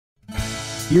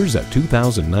Here's a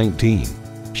 2019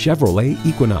 Chevrolet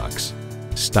Equinox.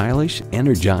 Stylish,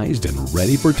 energized, and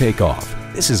ready for takeoff,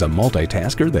 this is a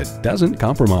multitasker that doesn't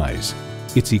compromise.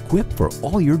 It's equipped for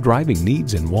all your driving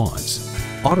needs and wants.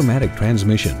 Automatic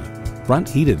transmission, front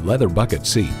heated leather bucket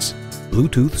seats,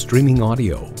 Bluetooth streaming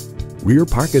audio, rear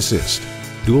park assist,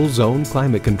 dual zone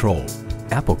climate control,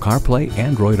 Apple CarPlay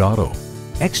Android Auto,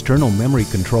 external memory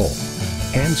control,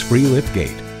 hands-free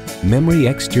liftgate, memory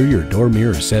exterior door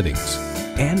mirror settings,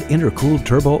 and intercooled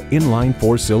turbo inline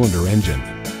 4-cylinder engine.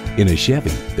 In a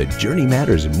Chevy, the journey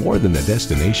matters more than the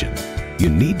destination. You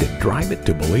need to drive it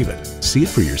to believe it. See it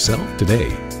for yourself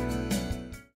today.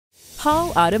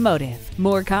 Hall Automotive.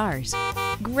 More cars,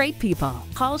 great people.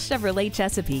 Hall Chevrolet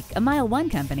Chesapeake, a MileOne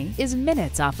company, is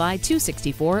minutes off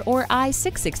I-264 or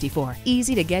I-664.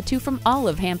 Easy to get to from all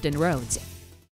of Hampton roads